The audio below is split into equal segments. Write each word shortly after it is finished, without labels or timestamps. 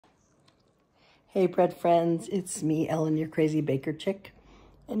Hey bread friends, it's me, Ellen, your crazy baker chick.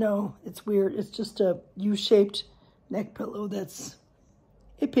 I know, it's weird. It's just a U-shaped neck pillow that's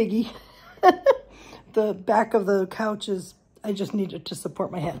a piggy. The back of the couch is, I just need it to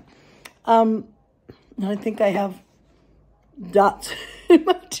support my head. And I think I have dots in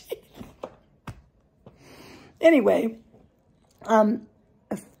my teeth. Anyway,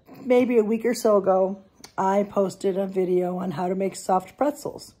 maybe a week or so ago, I posted a video on how to make soft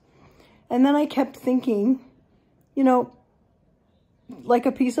pretzels. And then I kept thinking, you know, like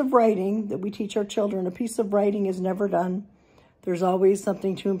a piece of writing that we teach our children, a piece of writing is never done. There's always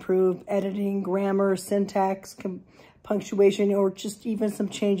something to improve: editing, grammar, syntax, punctuation, or just even some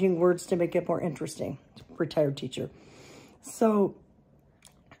changing words to make it more interesting. Retired teacher. So,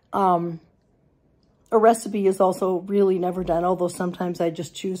 a recipe is also really never done, although sometimes I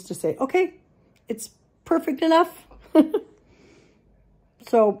just choose to say, okay, it's perfect enough.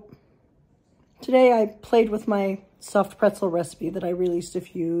 So, today I played with my soft pretzel recipe that I released a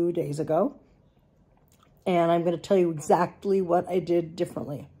few days ago. And I'm going to tell you exactly what I did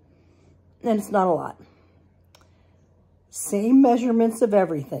differently. And it's not a lot. Same measurements of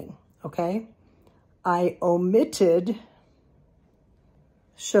everything, okay? I omitted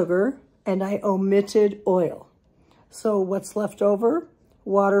sugar and I omitted oil. So what's left over?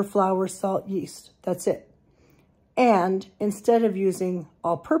 Water, flour, salt, yeast. That's it. And instead of using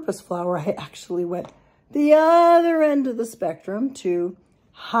all-purpose flour, I actually went the other end of the spectrum to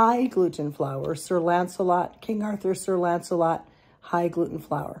high gluten flour, Sir Lancelot, King Arthur Sir Lancelot, high gluten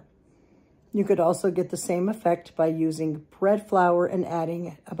flour. You could also get the same effect by using bread flour and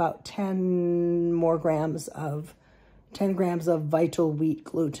adding about 10 grams of vital wheat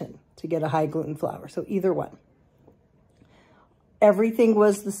gluten to get a high gluten flour. So either one. Everything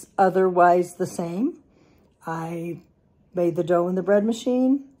was otherwise the same. I made the dough in the bread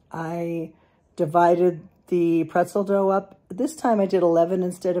machine. I divided the pretzel dough up. This time I did 11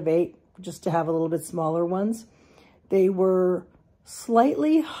 instead of 8, just to have a little bit smaller ones. They were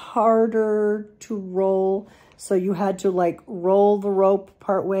slightly harder to roll, so you had to like roll the rope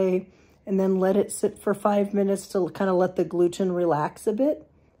part way and then let it sit for 5 minutes to kind of let the gluten relax a bit,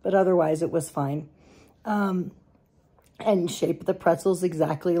 but otherwise it was fine. And shape the pretzels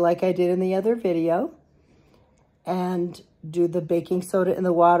exactly like I did in the other video. And do the baking soda in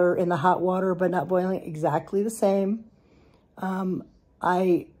the water, in the hot water, but not boiling, exactly the same.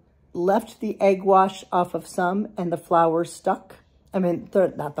 I left the egg wash off of some and the flour stuck. I mean,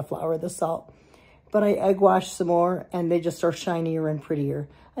 not the flour, the salt. But I egg washed some more and they just are shinier and prettier.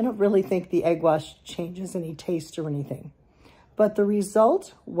 I don't really think the egg wash changes any taste or anything. But the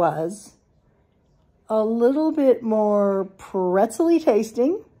result was a little bit more pretzel-y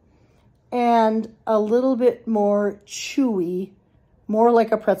tasting and a little bit more chewy, more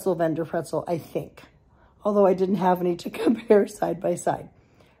like a pretzel vendor pretzel, I think. Although I didn't have any to compare side by side.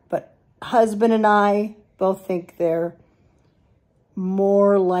 But husband and I both think they're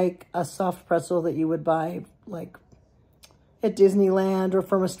more like a soft pretzel that you would buy like at Disneyland or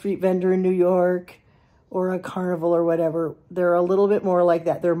from a street vendor in New York or a carnival or whatever. They're a little bit more like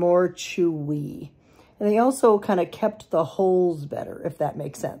that. They're more chewy. And they also kind of kept the holes better, if that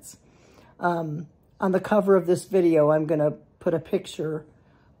makes sense. On the cover of this video, I'm going to put a picture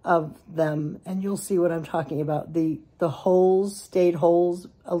of them and you'll see what I'm talking about. The holes stayed holes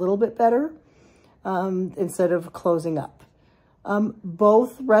a little bit better instead of closing up.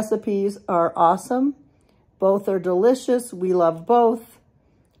 Both recipes are awesome. Both are delicious. We love both,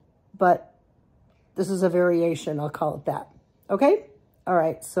 but this is a variation. I'll call it that. Okay? All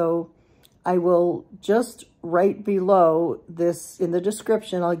right. So I will just right below this in the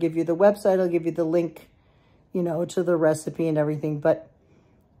description, I'll give you the website, I'll give you the link, you know, to the recipe and everything, but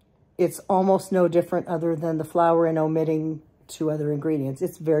it's almost no different other than the flour and omitting 2 other ingredients.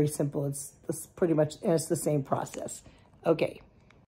 It's very simple. It's pretty much, and it's the same process. Okay.